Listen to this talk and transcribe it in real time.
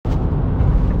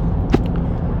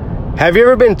Have you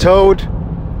ever been told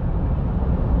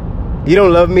you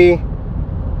don't love me,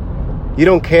 you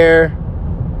don't care?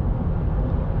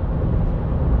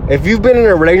 If you've been in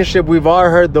a relationship, we've all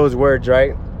heard those words,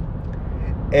 right?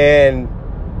 And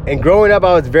growing up,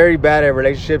 I was very bad at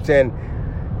relationships. And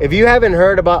if you haven't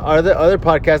heard about other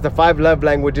podcasts, the 5 Love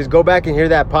Languages, go back and hear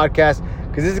that podcast,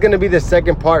 because this is going to be the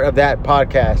second part of that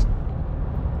podcast.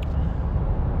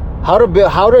 How to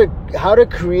build, how to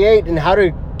create, and how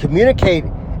to communicate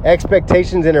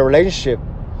expectations in a relationship.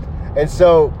 And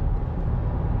so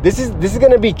this is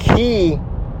going to be key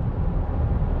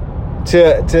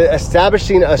to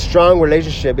establishing a strong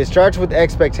relationship. It starts with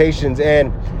expectations.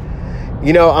 And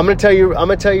I'm going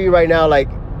to tell you right now, like,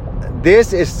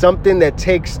 this is something that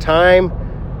takes time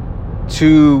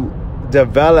to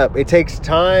develop. It takes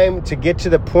time to get to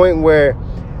the point where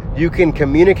you can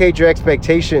communicate your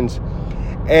expectations.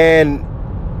 And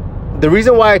the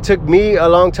reason why it took me a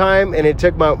long time, and it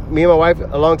took me and my wife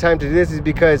a long time to do this, is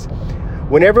because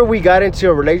whenever we got into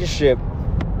a relationship,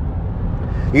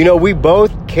 we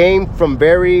both came from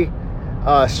very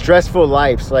stressful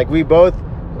lives. Like, we both,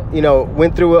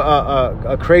 went through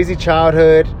a crazy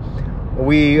childhood.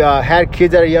 We had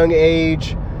kids at a young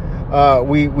age.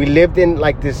 We lived in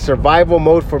like this survival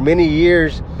mode for many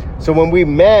years. So when we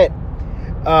met,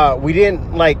 we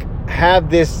didn't like have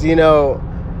this,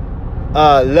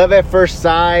 love at first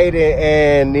sight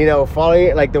and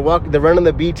following like the run on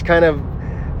the beach kind of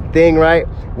thing, right?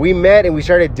 We met and we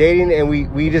started dating, and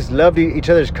we just loved each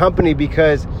other's company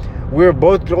because we were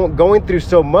both going through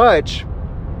so much.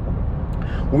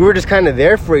 We were just kind of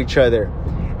there for each other,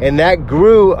 and that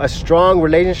grew a strong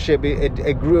relationship.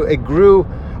 It grew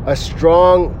a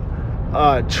strong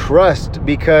trust,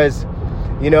 because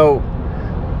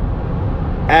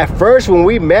at first when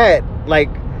we met, like,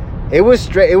 it was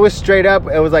straight up.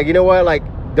 It was like, you know what, like,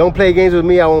 don't play games with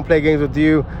me, I won't play games with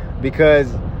you,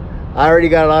 because I already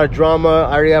got a lot of drama,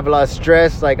 I already have a lot of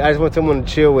stress. Like, I just want someone to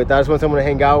chill with. I just want someone to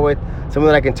hang out with, someone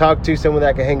that I can talk to, someone that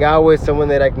I can hang out with, someone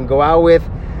that I can go out with,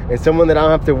 and someone that I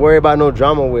don't have to worry about no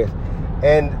drama with.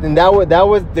 And that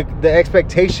was the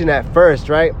expectation at first,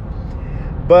 right?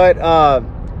 But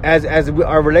as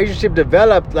our relationship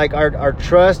developed, like, our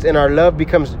trust and our love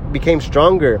became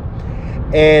stronger.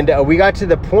 And we got to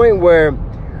the point where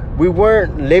we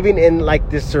weren't living in like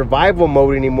this survival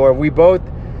mode anymore. We both,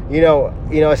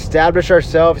 established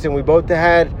ourselves, and we both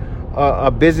had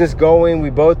a business going.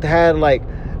 We both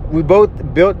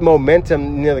built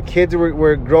momentum. The kids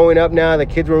were growing up now. The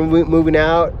kids were moving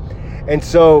out. And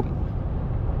so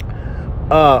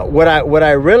what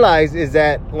I realized is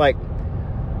that, like,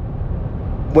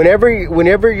 whenever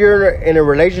you're in a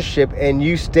relationship and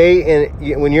you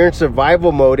when you're in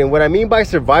survival mode, and what I mean by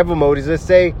survival mode is, let's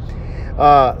say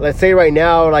right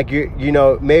now, like,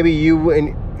 maybe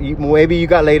you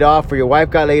got laid off, or your wife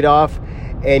got laid off,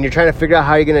 and you're trying to figure out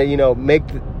how you're gonna make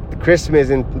the Christmas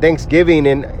and Thanksgiving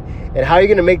and how you're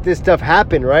gonna make this stuff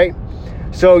happen, right?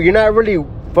 So you're not really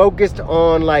focused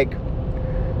on, like,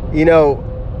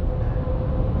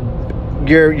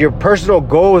 your personal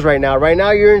goals right now. Right now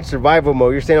you're in survival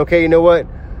mode. You're saying, okay, you know what?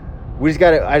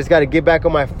 I just gotta get back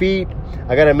on my feet.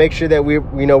 I gotta make sure that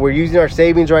we're using our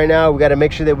savings right now. We gotta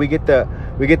make sure that we get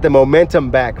the momentum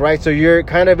back, right? So you're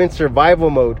kind of in survival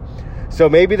mode. So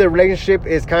maybe the relationship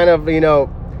is kind of,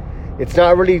 it's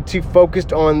not really too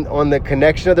focused on the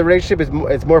connection of the relationship.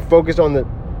 It's more focused on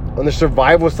the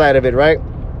survival side of it, right?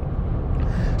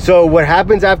 So what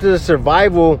happens after the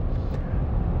survival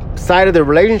side of the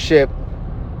relationship,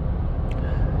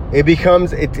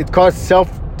 it's called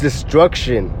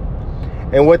self-destruction.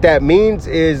 And what that means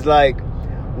is, like,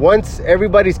 once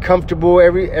everybody's comfortable,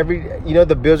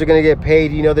 the bills are going to get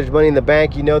paid, there's money in the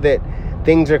bank, that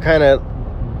things are kind of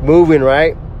moving,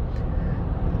 right?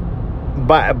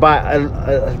 By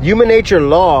human nature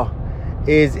law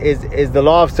is the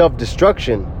law of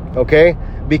self-destruction, okay?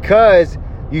 Because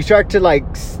you start to, like,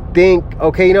 think,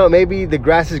 okay, maybe the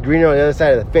grass is greener on the other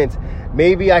side of the fence.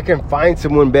 Maybe I can find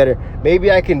someone better.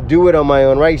 Maybe I can do it on my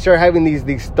own, right? You start having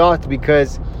these thoughts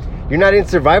because you're not in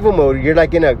survival mode. You're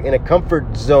like in a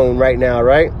comfort zone right now,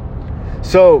 right?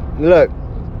 So look,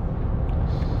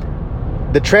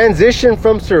 the transition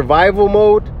from survival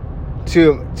mode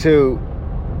to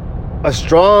a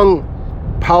strong,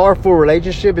 powerful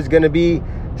relationship is going to be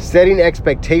setting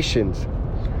expectations.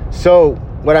 So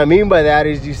what I mean by that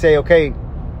is, you say, okay,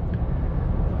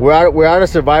 we're out of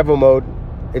survival mode.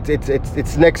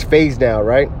 It's next phase now,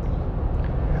 right?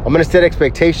 I'm going to set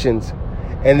expectations.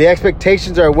 And the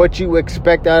expectations are what you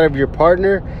expect out of your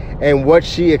partner and what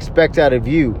she expects out of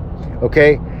you,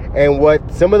 okay? And what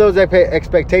some of those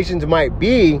expectations might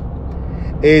be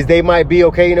is, they might be,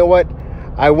 okay, you know what?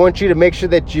 I want you to make sure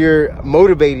that you're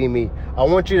motivating me. I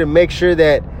want you to make sure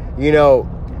that, you know,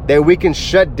 that we can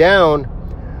shut down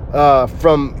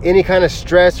from any kind of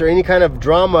stress or any kind of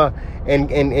drama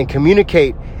and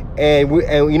communicate. And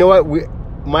you know what?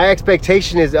 My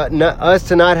expectation is us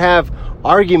to not have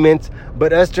arguments,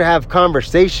 but us to have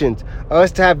conversations,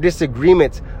 us to have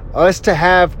disagreements, us to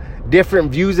have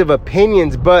different views of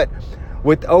opinions, but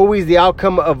with always the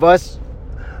outcome of us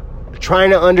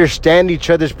trying to understand each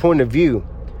other's point of view.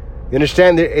 You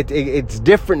understand that it's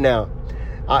different now.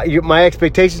 My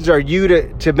expectations are you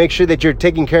to make sure that you're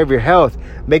taking care of your health,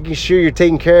 making sure you're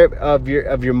taking care of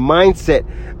your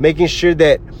mindset, making sure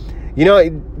that, you know,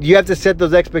 you have to set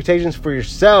those expectations for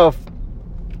yourself.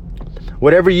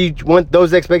 Whatever you want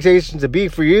those expectations to be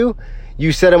for you,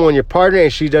 you set them on your partner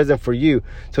and she does them for you.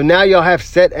 So now y'all have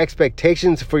set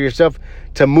expectations for yourself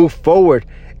to move forward.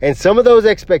 And some of those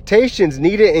expectations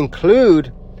need to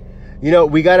include, you know,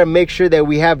 we got to make sure that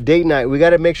we have date night. We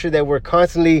got to make sure that we're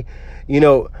constantly, you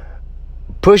know,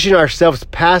 pushing ourselves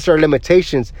past our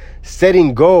limitations,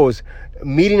 setting goals,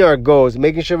 meeting our goals,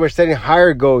 making sure we're setting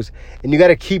higher goals. And you got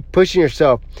to keep pushing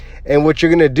yourself. And what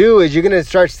you're going to do is you're going to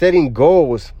start setting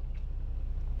goals.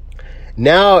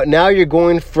 Now you're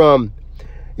going from,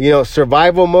 you know,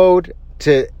 survival mode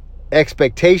to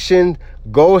expectation,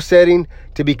 goal setting,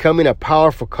 to becoming a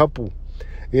powerful couple.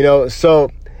 You know, so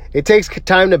it takes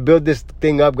time to build this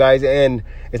thing up, guys, and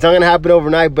it's not going to happen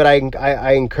overnight, but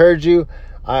I encourage you.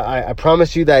 I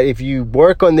promise you that if you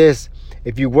work on this,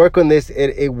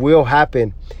 it will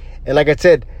happen. And like I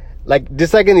said,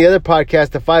 just like in the other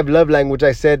podcast, the 5 love language,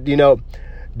 I said, you know,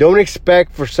 don't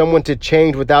expect for someone to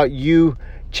change without you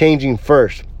changing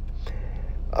first.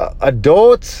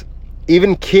 Adults,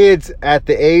 even kids at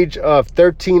the age of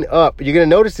 13 up, you're going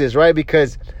to notice this, right?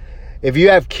 Because if you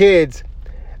have kids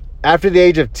after the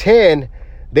age of 10,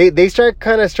 they start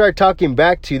talking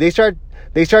back to you. They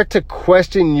start to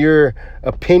question your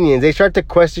opinions. They start to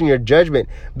question your judgment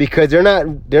because they're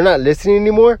not listening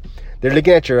anymore. They're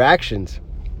looking at your actions.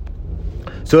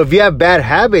 So if you have bad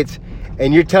habits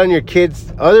and you're telling your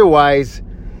kids otherwise,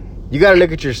 you got to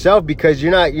look at yourself, because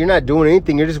you're not doing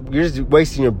anything. You're just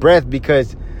wasting your breath,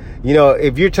 because, you know,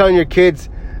 if you're telling your kids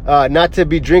not to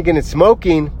be drinking and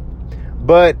smoking,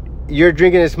 but you're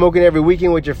drinking and smoking every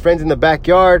weekend with your friends in the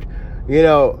backyard, you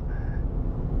know,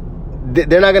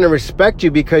 they're not going to respect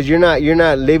you, because you're not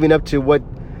living up to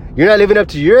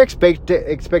your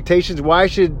expectations. Why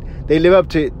should they live up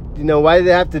to, you know, why do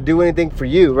they have to do anything for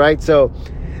you, right? So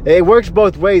it works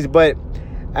both ways. But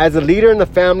as a leader in the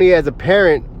family, as a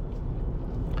parent,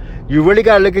 you really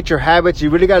got to look at your habits. You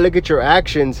really got to look at your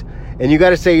actions, and you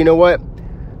got to say, you know what?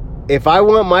 If I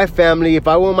want my family, if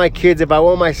I want my kids, if I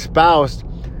want my spouse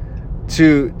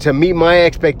to meet my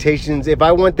expectations, if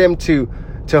I want them to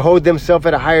hold themselves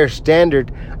at a higher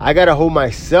standard, I got to hold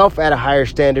myself at a higher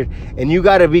standard, and you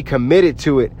got to be committed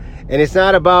to it. And it's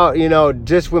not about, you know,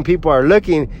 just when people are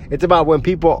looking. It's about when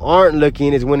people aren't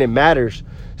looking is when it matters.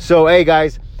 So, hey,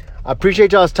 guys, I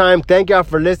appreciate y'all's time. Thank y'all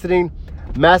for listening.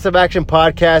 Massive Action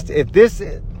Podcast. If this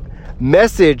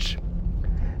message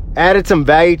added some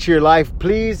value to your life,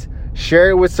 please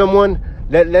share it with someone.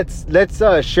 Let's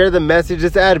share the message.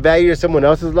 Let's add value to someone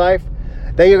else's life.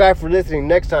 Thank you guys for listening.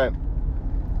 Next time.